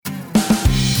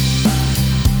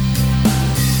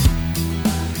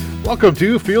Welcome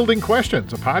to Fielding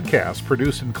Questions, a podcast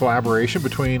produced in collaboration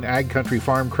between AgCountry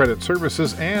Farm Credit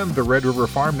Services and the Red River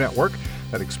Farm Network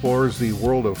that explores the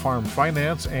world of farm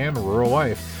finance and rural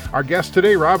life. Our guest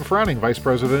today, Rob Fronning, Vice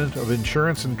President of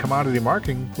Insurance and Commodity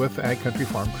Marketing with AgCountry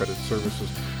Farm Credit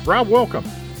Services. Rob, welcome.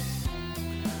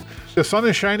 The sun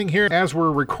is shining here as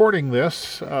we're recording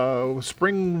this.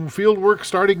 Spring field work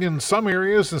starting in some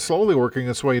areas and slowly working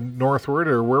its way northward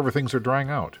or wherever things are drying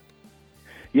out.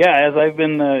 Yeah, as I've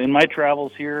been in my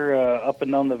travels here up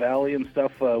and down the valley and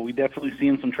stuff, we definitely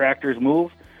seeing some tractors move,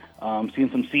 seeing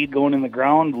some seed going in the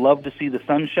ground. Love to see the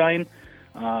sunshine.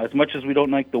 As much as we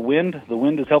don't like the wind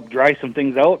has helped dry some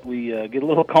things out. We get a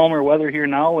little calmer weather here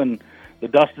now, and the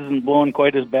dust isn't blowing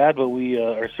quite as bad, but we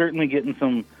are certainly getting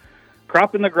some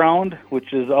crop in the ground,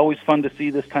 which is always fun to see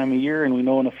this time of year, and we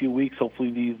know in a few weeks,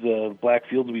 hopefully these black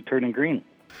fields will be turning green.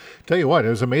 Tell you what, it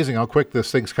was amazing how quick this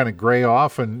thing's kind of gray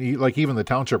off, and like even the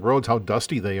township roads, how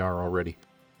dusty they are already.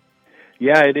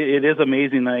 Yeah, it is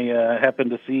amazing. I happened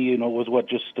to see, it was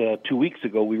just 2 weeks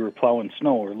ago we were plowing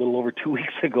snow, or a little over 2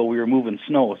 weeks ago we were moving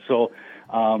snow. So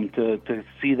to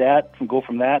see that, go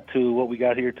from that to what we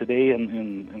got here today,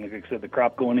 and like I said, the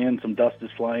crop going in, some dust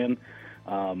is flying.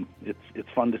 It's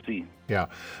fun to see. Yeah,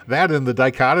 that and the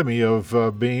dichotomy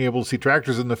of being able to see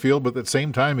tractors in the field, but at the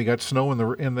same time you got snow in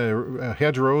the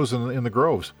hedgerows and in the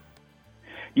groves.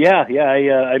 Yeah.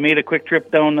 I made a quick trip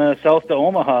down south to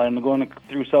Omaha and going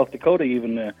through South Dakota.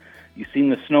 Even you seen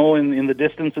the snow in the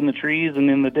distance in the trees and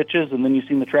in the ditches, and then you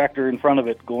seen the tractor in front of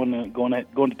it going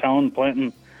to town,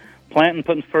 planting,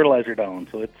 putting fertilizer down.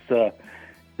 So it's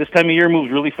this time of year moves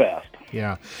really fast.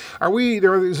 Yeah.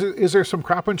 Is there some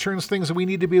crop insurance things that we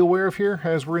need to be aware of here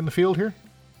as we're in the field here?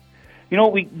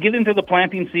 We get into the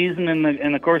planting season,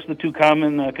 and of course the two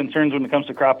common concerns when it comes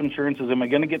to crop insurance is, am I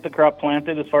going to get the crop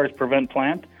planted as far as prevent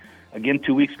plant? Again,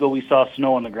 2 weeks ago we saw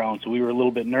snow on the ground, so we were a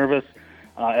little bit nervous.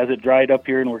 As it dried up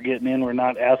here and we're getting in, we're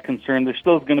not as concerned. There's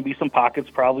still going to be some pockets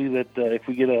probably that if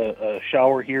we get a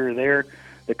shower here or there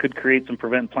that could create some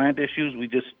prevent plant issues. We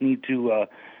just need to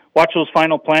watch those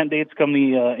final plant dates come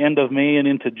the end of May and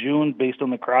into June based on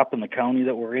the crop and the county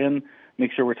that we're in.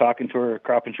 Make sure we're talking to our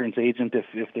crop insurance agent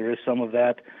if there is some of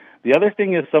that. The other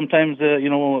thing is sometimes,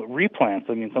 replants.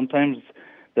 I mean, sometimes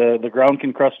the ground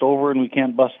can crust over and we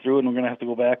can't bust through it, and we're going to have to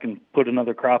go back and put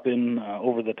another crop in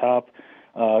over the top.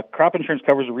 Crop insurance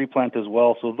covers a replant as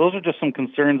well. So those are just some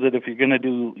concerns that if you're going to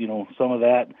do, some of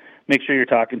that, make sure you're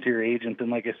talking to your agent. And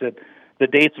like I said, the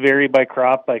dates vary by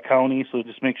crop, by county, so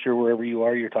just make sure wherever you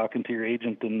are, you're talking to your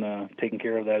agent and taking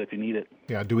care of that if you need it.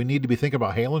 Yeah. Do we need to be thinking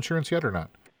about hail insurance yet or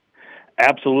not?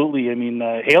 Absolutely. I mean,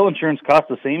 hail insurance costs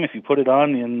the same if you put it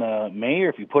on in May or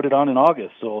if you put it on in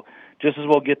August. So just as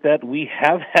well get that. We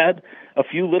have had a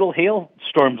few little hail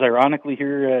storms, ironically,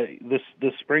 here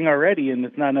this spring already, and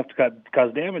it's not enough to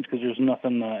cause damage because there's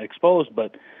nothing exposed.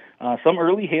 But some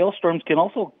early hailstorms can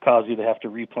also cause you to have to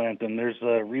replant, and there's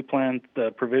replant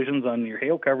provisions on your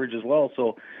hail coverage as well.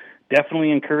 So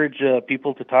definitely encourage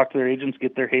people to talk to their agents,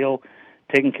 get their hail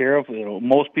taken care of.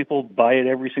 Most people buy it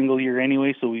every single year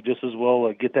anyway, so we just as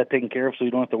well get that taken care of so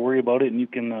you don't have to worry about it, and you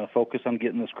can focus on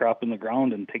getting this crop in the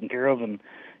ground and taken care of, and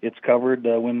it's covered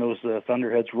when those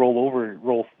thunderheads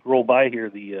roll by here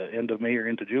the end of May or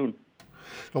into June.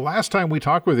 The last time we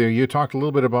talked with you, you talked a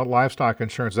little bit about livestock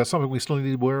insurance. That's something we still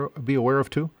need to be aware of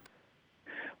too?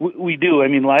 We do. I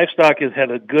mean, livestock has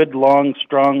had a good, long,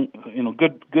 strong,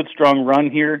 strong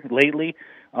run here lately.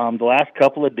 The last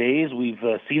couple of days, we've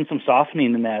seen some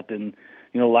softening in that, and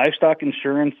livestock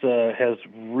insurance has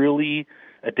really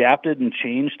adapted and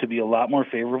changed to be a lot more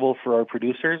favorable for our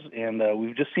producers, and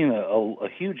we've just seen a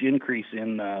huge increase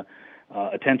in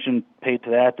attention paid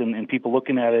to that, and people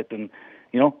looking at it, and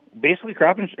basically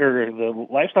the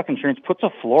livestock insurance puts a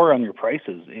floor on your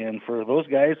prices, and for those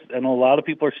guys, I know a lot of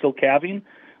people are still calving.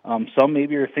 Some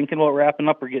maybe are thinking about wrapping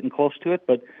up or getting close to it,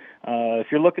 but if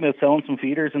you're looking at selling some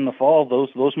feeders in the fall,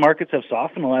 those markets have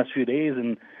softened the last few days,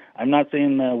 and I'm not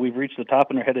saying we've reached the top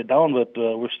and are headed down, but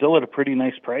we're still at a pretty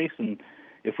nice price, and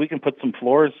if we can put some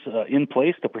floors in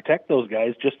place to protect those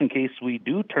guys, just in case we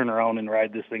do turn around and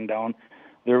ride this thing down,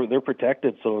 they're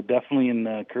protected. So definitely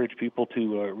encourage people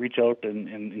to reach out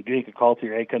and make a call to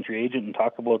your AgCountry agent and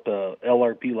talk about the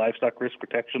LRP, livestock risk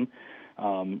protection,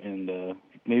 and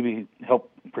maybe help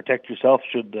protect yourself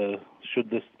should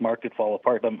this market fall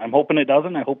apart. I'm hoping it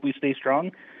doesn't. I hope we stay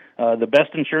strong. The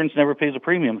best insurance never pays a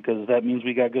premium because that means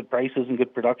we got good prices and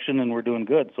good production and we're doing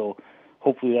good. So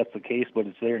hopefully that's the case, but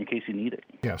it's there in case you need it.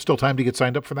 Yeah, still time to get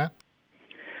signed up for that?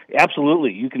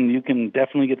 Absolutely. You can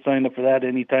definitely get signed up for that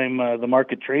anytime the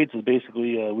market trades. Is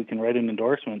basically we can write an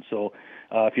endorsement. So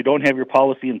if you don't have your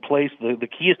policy in place, the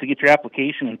key is to get your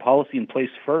application and policy in place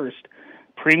first.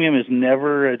 Premium is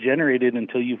never generated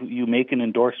until you make an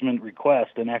endorsement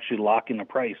request and actually lock in a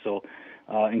price. So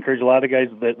encourage a lot of guys.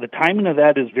 The timing of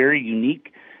that is very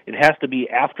unique. It has to be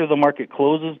after the market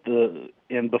closes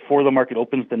and before the market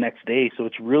opens the next day. So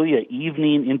it's really an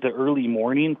evening into early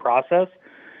morning process.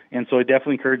 And so I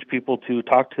definitely encourage people to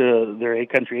talk to their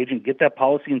AgCountry agent, get that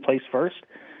policy in place first.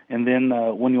 And then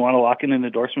when you want to lock in an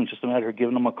endorsement, it's just a matter of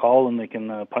giving them a call, and they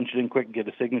can punch it in quick, get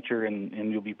a signature,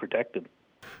 and you'll be protected.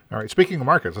 All right. Speaking of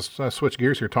markets, let's switch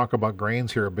gears here. Talk about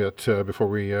grains here a bit before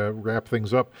we wrap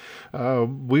things up.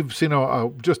 We've seen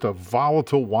just a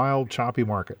volatile, wild, choppy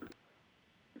market.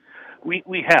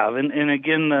 We have, and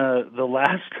again, the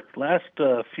last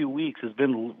few weeks has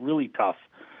been really tough.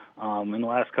 In the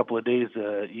last couple of days,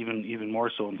 even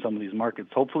more so in some of these markets.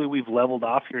 Hopefully, we've leveled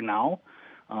off here now.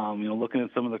 Looking at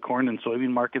some of the corn and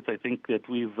soybean markets, I think that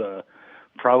we've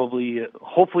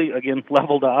hopefully, again,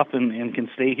 leveled off and can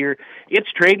stay here.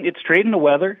 It's trading the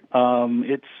weather.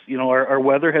 Our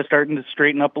weather has started to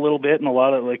straighten up a little bit, and a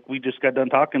lot of, like we just got done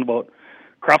talking about,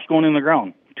 crops going in the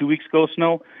ground. 2 weeks ago,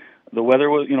 snow. The weather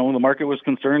was, the market was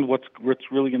concerned what's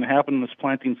really going to happen in this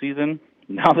planting season.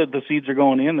 Now that the seeds are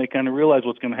going in, they kind of realize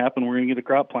what's going to happen. We're going to get a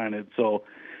crop planted. So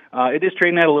it is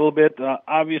trading that a little bit.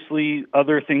 Obviously,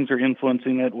 other things are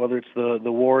influencing it, whether it's the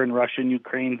war in Russia and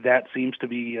Ukraine. That seems to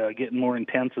be getting more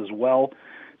intense as well.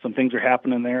 Some things are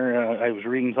happening there. I was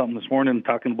reading something this morning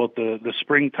talking about the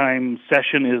springtime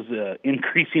session is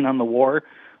increasing on the war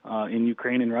in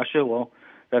Ukraine and Russia. Well,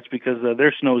 that's because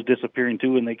their snow is disappearing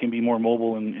too, and they can be more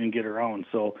mobile and get around.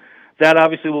 So that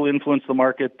obviously will influence the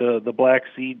market. The Black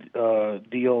Sea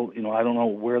deal, I don't know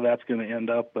where that's going to end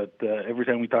up, but every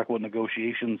time we talk about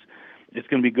negotiations, it's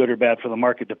going to be good or bad for the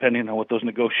market depending on what those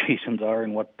negotiations are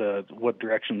and what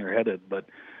direction they're headed. But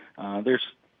there's,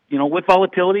 with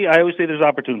volatility, I always say there's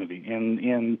opportunity,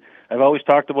 and I've always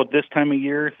talked about this time of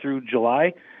year through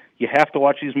July. You have to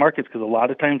watch these markets because a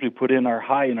lot of times we put in our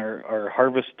high in our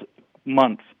harvest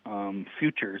month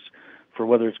futures for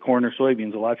whether it's corn or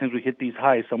soybeans. A lot of times we hit these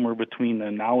highs somewhere between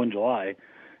now and July,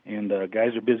 and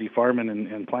guys are busy farming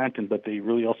and planting, but they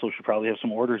really also should probably have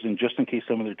some orders in just in case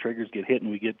some of their triggers get hit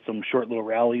and we get some short little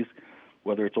rallies,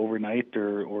 whether it's overnight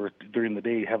or during the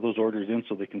day, have those orders in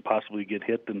so they can possibly get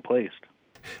hit and placed.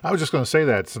 I was just going to say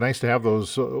that it's nice to have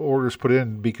those orders put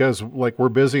in because, we're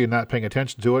busy and not paying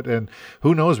attention to it, and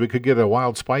who knows, we could get a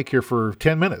wild spike here for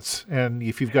 10 minutes, and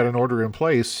if you've got an order in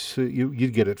place,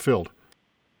 you'd get it filled.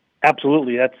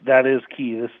 Absolutely, that is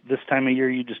key. This time of year,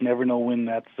 you just never know when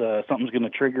something's going to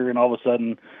trigger, and all of a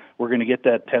sudden, we're going to get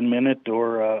that 10-minute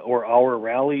or hour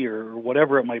rally or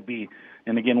whatever it might be.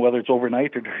 And again, whether it's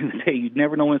overnight or during the day, you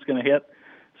never know when it's going to hit.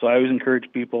 So I always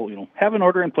encourage people, have an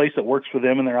order in place that works for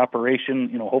them and their operation.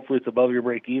 Hopefully it's above your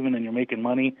break even and you're making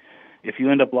money. If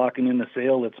you end up locking in the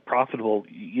sale that's profitable,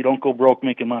 you don't go broke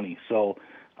making money. So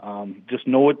just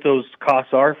know what those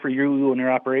costs are for you and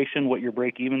your operation, what your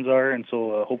break evens are, and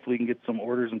so hopefully you can get some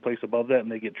orders in place above that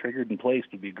and they get triggered and placed.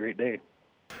 It would be a great day.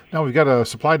 Now we've got a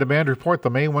supply demand report, the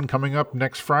May one coming up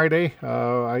next Friday.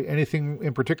 Anything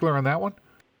in particular on that one?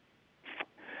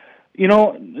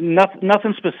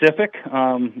 Nothing specific.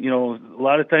 A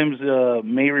lot of times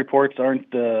May reports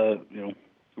aren't,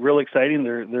 real exciting.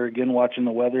 They're again watching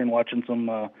the weather and watching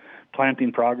some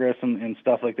planting progress and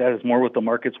stuff like that. It's more what the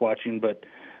market's watching, but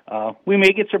we may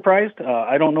get surprised.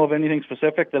 I don't know of anything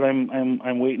specific that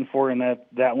I'm waiting for in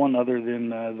that one, other than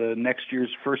the next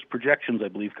year's first projections, I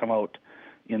believe, come out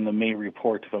in the May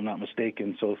report, if I'm not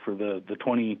mistaken. So for the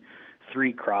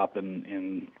 23 crop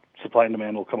and supply and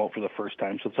demand will come out for the first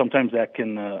time. So sometimes that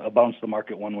can bounce the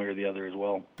market one way or the other as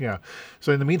well. Yeah.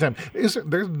 So in the meantime, there's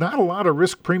not a lot of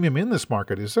risk premium in this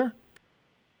market, is there?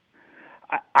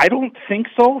 I don't think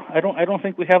so. I don't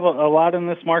think we have a lot in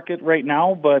this market right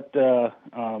now. But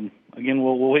again,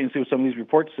 we'll wait and see what some of these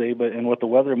reports say, and what the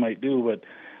weather might do. But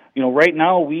right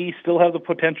now we still have the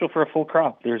potential for a full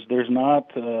crop. There's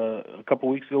not. A couple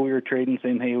weeks ago we were trading,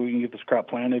 saying, hey, we can get this crop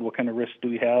planted. What kind of risk do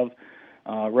we have?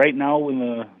 Right now, when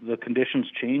the conditions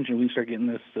change and we start getting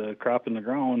this crop in the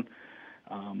ground,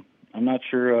 I'm not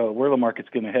sure where the market's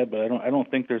going to head, but I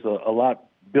don't think there's a lot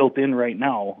built in right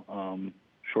now,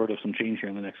 short of some change here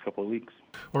in the next couple of weeks.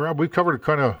 Well, Rob, we've covered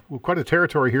quite a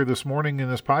territory here this morning in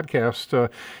this podcast.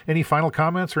 Any final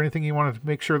comments or anything you want to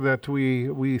make sure that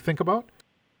we think about?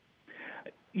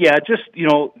 Yeah, just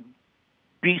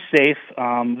be safe.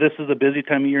 This is a busy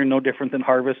time of year, no different than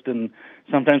harvest, and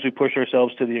sometimes we push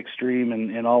ourselves to the extreme,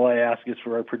 and all I ask is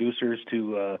for our producers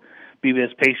to be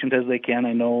as patient as they can.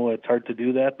 I know it's hard to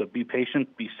do that, but be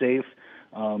patient, be safe.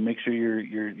 make sure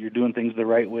you're doing things the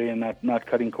right way and not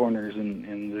cutting corners.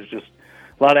 And there's just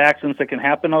a lot of accidents that can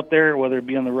happen out there, whether it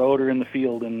be on the road or in the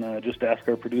field. And just ask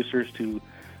our producers to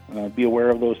be aware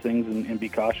of those things and be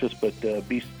cautious, but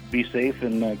be safe,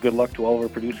 and good luck to all of our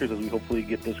producers as we hopefully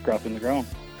get this crop in the ground.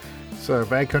 So,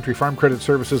 AgCountry Farm Credit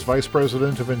Services Vice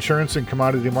President of Insurance and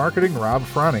Commodity Marketing, Rob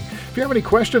Fronning. If you have any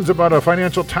questions about a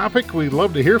financial topic, we'd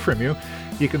love to hear from you.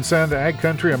 You can send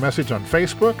AgCountry a message on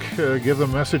Facebook, give them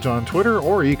a message on Twitter,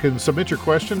 or you can submit your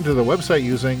question to the website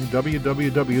using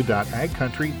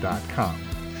www.agcountry.com.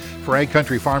 For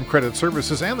AgCountry Farm Credit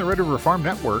Services and the Red River Farm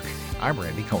Network, I'm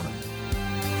Randy Conan.